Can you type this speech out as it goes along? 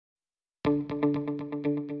So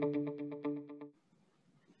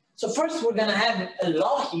first, we're going to have a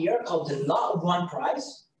law here called the law of one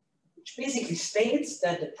price, which basically states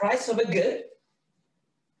that the price of a good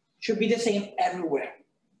should be the same everywhere.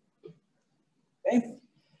 Okay?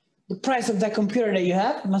 The price of that computer that you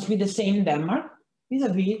have must be the same in Denmark,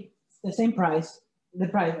 vis-a-vis the same price,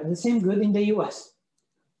 the same good in the US.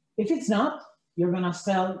 If it's not, you're going to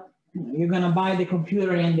sell, you're going to buy the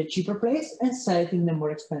computer in the cheaper place and sell it in the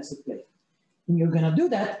more expensive place. And you're going to do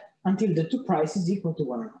that until the two prices equal to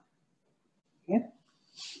one another. Okay?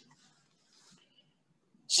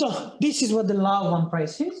 So this is what the law of one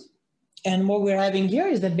price is. And what we're having here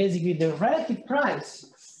is that basically the relative price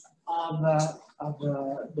of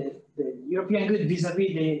the European good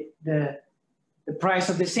vis-a-vis the price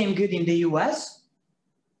of the same good in the US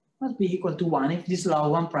must be equal to 1 if this law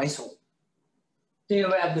of one price holds. There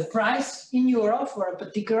we have the price in euro for a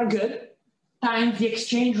particular good times the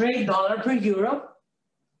exchange rate dollar per euro.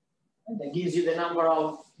 And that gives you the number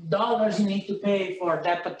of dollars you need to pay for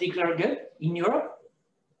that particular good in euro.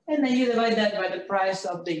 And then you divide that by the price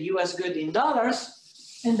of the US good in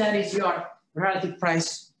dollars, and that is your relative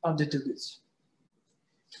price of the two goods.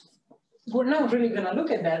 We're not really going to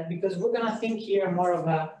look at that because we're going to think here more of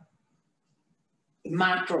a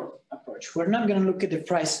macro approach. We're not going to look at the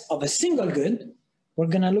price of a single good. We're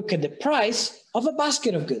going to look at the price of a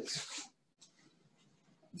basket of goods.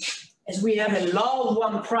 As we have a law of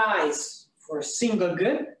one price for a single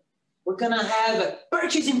good, we're going to have a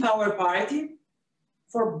purchasing power parity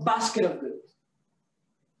for a basket of goods.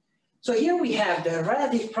 So here we have the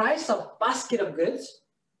relative price of basket of goods,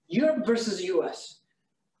 Europe versus US,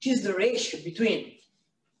 which is the ratio between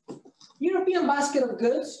European basket of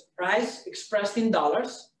goods price expressed in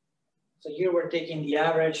dollars. So here we're taking the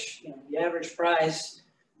average, the average price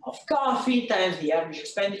of coffee times the average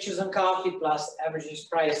expenditures on coffee plus average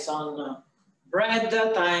price on bread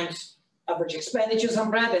times average expenditures on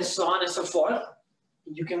bread and so on and so forth.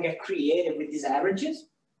 You can get creative with these averages.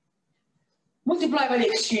 Multiply by the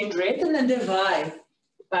exchange rate and then divide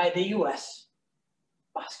by the US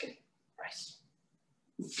basket price.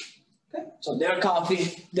 Okay. So their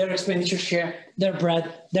coffee, their expenditure share, their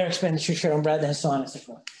bread, their expenditure share on bread, and so on and so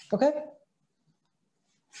forth. Okay?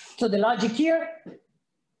 So the logic here,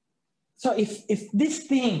 so if this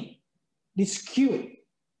thing, this Q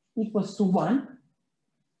equals to 1,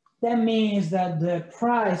 that means that the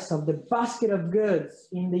price of the basket of goods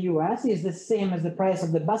in the US is the same as the price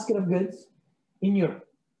of the basket of goods in Europe.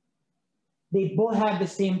 They both have the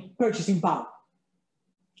same purchasing power.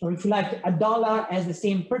 Or if you like, a dollar has the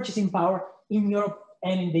same purchasing power in Europe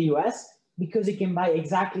and in the US because it can buy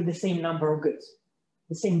exactly the same number of goods,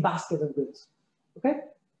 the same basket of goods, okay?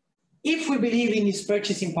 If we believe in this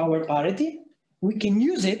purchasing power parity, we can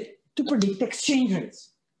use it to predict exchange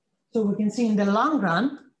rates. So we can see in the long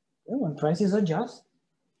run, when prices adjust,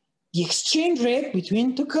 the exchange rate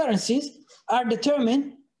between two currencies are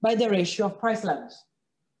determined by the ratio of price levels.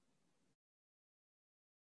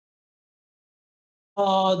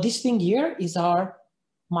 This thing here is our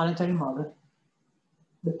monetary model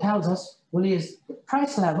that tells us what is the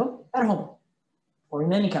price level at home or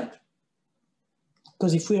in any country.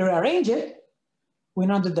 Because if we rearrange it, we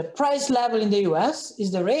know that the price level in the US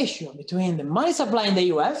is the ratio between the money supply in the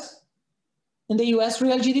US and the US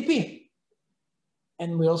real GDP.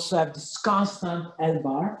 And we also have this constant L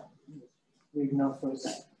bar. We ignore for a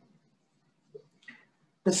second.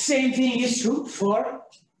 The same thing is true for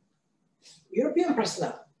European price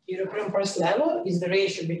level. European price level is the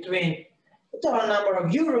ratio between the total number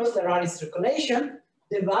of euros that are in circulation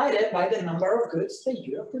divided by the number of goods that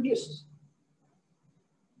Europe produces.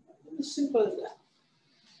 As simple as that.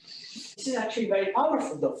 This is actually very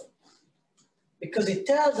powerful though, because it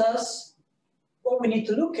tells us what we need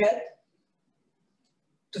to look at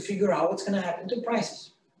to figure out what's going to happen to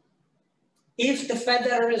prices. If the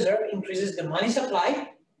Federal Reserve increases the money supply,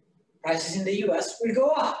 prices in the US will go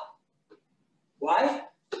up. Why?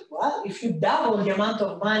 Well, if you double the amount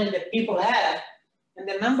of money that people have and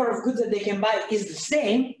the number of goods that they can buy is the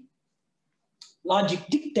same, logic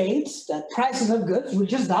dictates that prices of goods will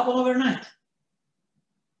just double overnight.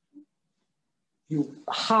 You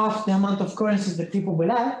half the amount of currencies that people will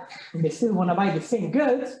have, and they still want to buy the same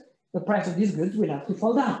goods, the price of these goods will have to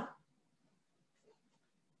fall down.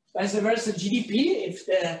 Vice versa, GDP, if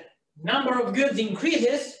the number of goods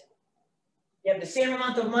increases, you have the same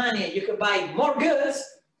amount of money, you can buy more goods,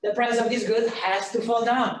 the price of these goods has to fall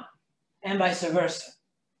down, and vice versa.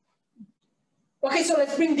 Okay, so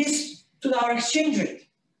let's bring this to our exchange rate.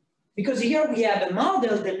 Because here we have a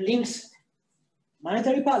model that links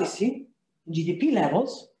monetary policy, GDP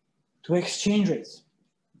levels, to exchange rates.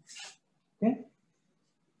 Okay.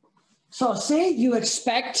 So say you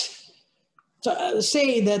expect,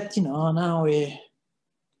 say that, now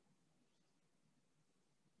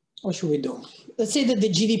what should we do? Let's say that the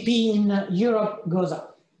GDP in Europe goes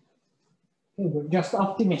up. Okay, we're just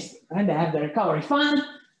optimistic, right? They have the recovery fund,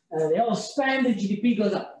 they all spend, the GDP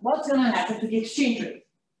goes up. What's going to happen to the exchange rate?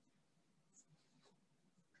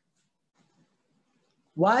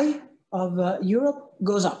 Y of Europe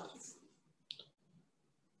goes up.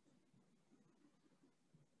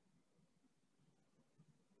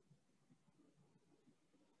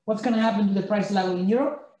 What's going to happen to the price level in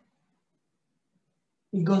Europe?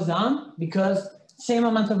 It goes down because same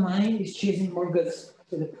amount of money is chasing more goods.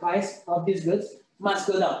 So the price of these goods must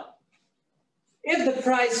go down. If the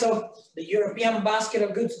price of the European basket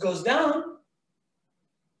of goods goes down,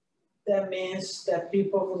 that means that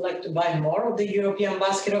people would like to buy more of the European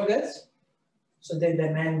basket of goods. So they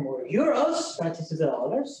demand more euros relative to the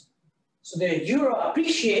dollars. So the euro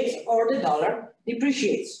appreciates or the dollar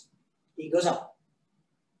depreciates. It goes up.